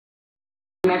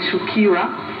mnashukiwa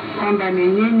kwamba ni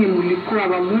nyinyi mlikuwa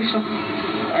wa mwisho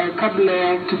kabla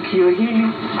ya tukio hili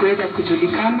kuweza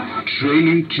kujulikana.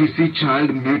 Trailing Kisii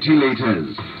child mutilators.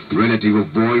 Relative of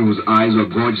boy whose eyes were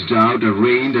gouged out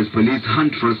arraigned as police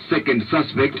hunt for a second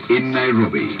suspect in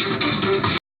Nairobi.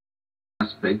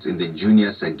 Suspects in the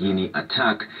junior Sagini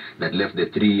attack that left the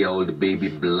 3-year-old baby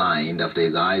blind after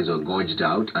his eyes were gouged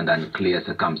out under unclear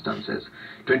circumstances.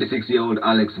 26-year-old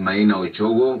Alex Maina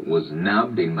Ochogo was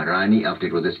nabbed in Marani after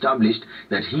it was established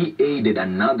that he aided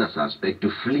another suspect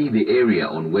to flee the area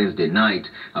on Wednesday night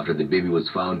after the baby was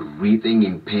found writhing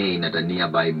in pain at a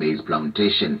nearby maize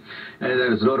plantation. And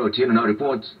as Laura Otieno now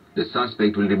reports, the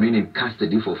suspect will remain in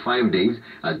custody for 5 days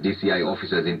as DCI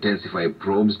officers intensify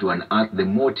probes to unearth the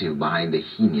motive behind the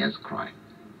heinous crime.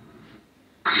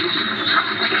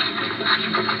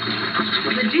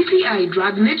 The DCI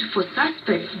dragnet for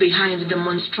suspects behind the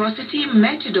monstrosity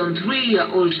meted on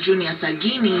 3-year-old Junior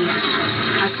Sagini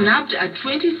has nabbed a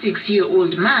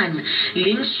 26-year-old man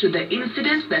linked to the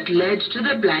incidents that led to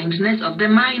the blindness of the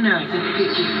minor.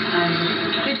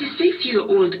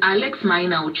 26-year-old Alex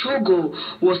Maina Ochogo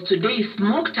was today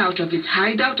smoked out of his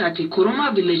hideout at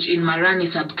Ikuruma village in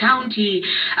Marani sub-county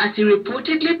as he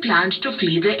reportedly planned to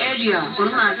flee the area.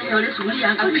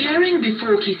 Appearing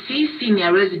before Kisii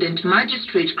Senior Resident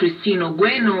Magistrate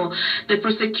Bueno, the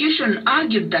prosecution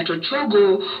argued that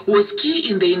Ochogo was key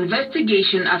in the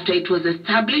investigation after it was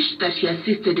established that he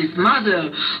assisted his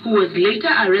mother, who was later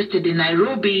arrested in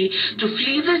Nairobi, to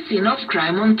flee the scene of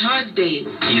crime on Thursday.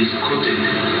 He is quoted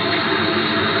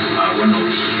one of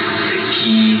the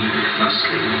key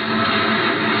suspects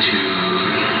to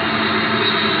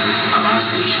a mass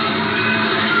station,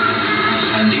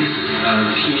 and this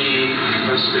key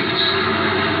suspects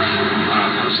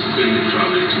are consequently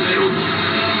traveling to Nairobi.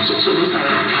 So those are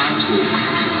part of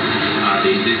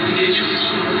the investigations.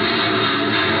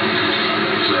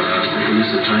 So the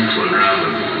police are trying to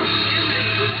unravel.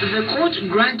 The court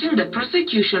granting the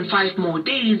prosecution 5 more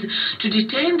days to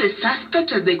detain the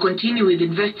suspect as they continue with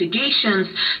investigations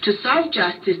to serve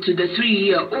justice to the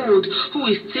 3-year-old who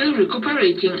is still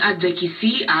recuperating at the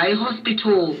Kisii Eye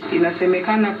Hospital.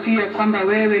 Inasemekana pia kwamba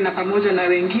wewe na pamoja na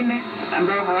wengine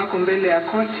ambao hawako mbele ya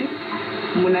koti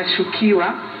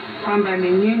mnashukiwa kwamba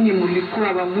ni nyinyi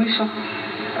mlikuwa wa mwisho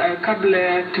kabla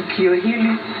ya tukio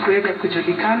hili kuweza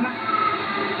kujulikana.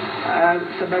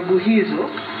 Sababu hizo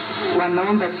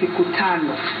wanaomba siku 5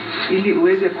 ili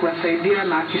uweze kuwasaidia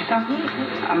maafisa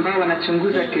ambao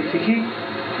wanachunguza kesi hii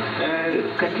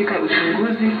katika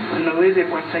uchunguzi, na uweze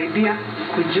kuwasaidia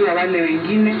kujua wale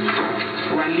wengine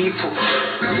walipo.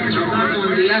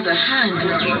 On the other hand,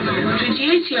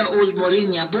 28-year-old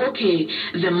Marani Aboke,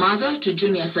 the mother to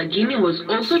Junior Sagini, was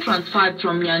also transferred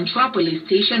from Nyanchwa Police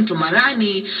Station to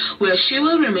Marani, where she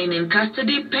will remain in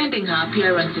custody pending her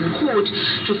appearance in court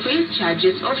to face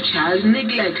charges of child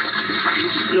neglect.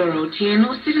 Laura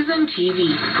Otieno, Citizen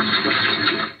TV.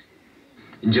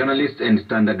 Journalist and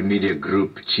Standard Media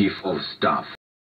Group Chief of Staff